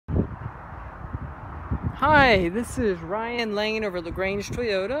Hi, this is Ryan Lane over at LaGrange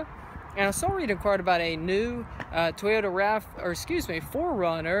Toyota, and I saw you inquired about a new Toyota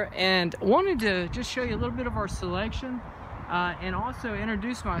 4Runner, and wanted to just show you a little bit of our selection and also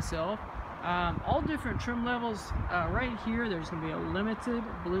introduce myself. All different trim levels right here. There's going to be a limited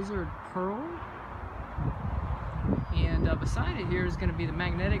Blizzard Pearl, and beside it here is going to be the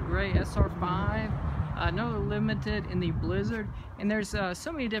magnetic gray SR5. No limited in the Blizzard, and there's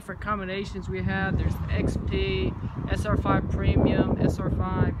so many different combinations we have. There's the XP, SR5 Premium,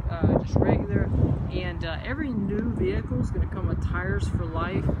 SR5 just regular, and every new vehicle is going to come with tires for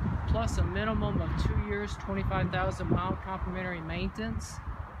life, plus a minimum of 2 years, 25,000 mile complimentary maintenance.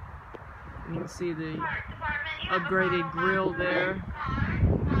 And you can see the upgraded grille there.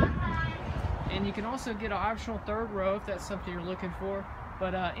 And you can also get an optional third row if that's something you're looking for.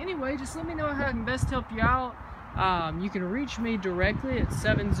 But anyway, just let me know how I can best help you out. You can reach me directly at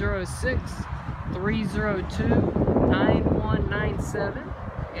 706-302-9197.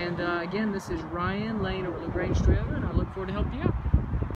 And again, this is Ryan Lane over LaGrange Toyota, and I look forward to helping you out.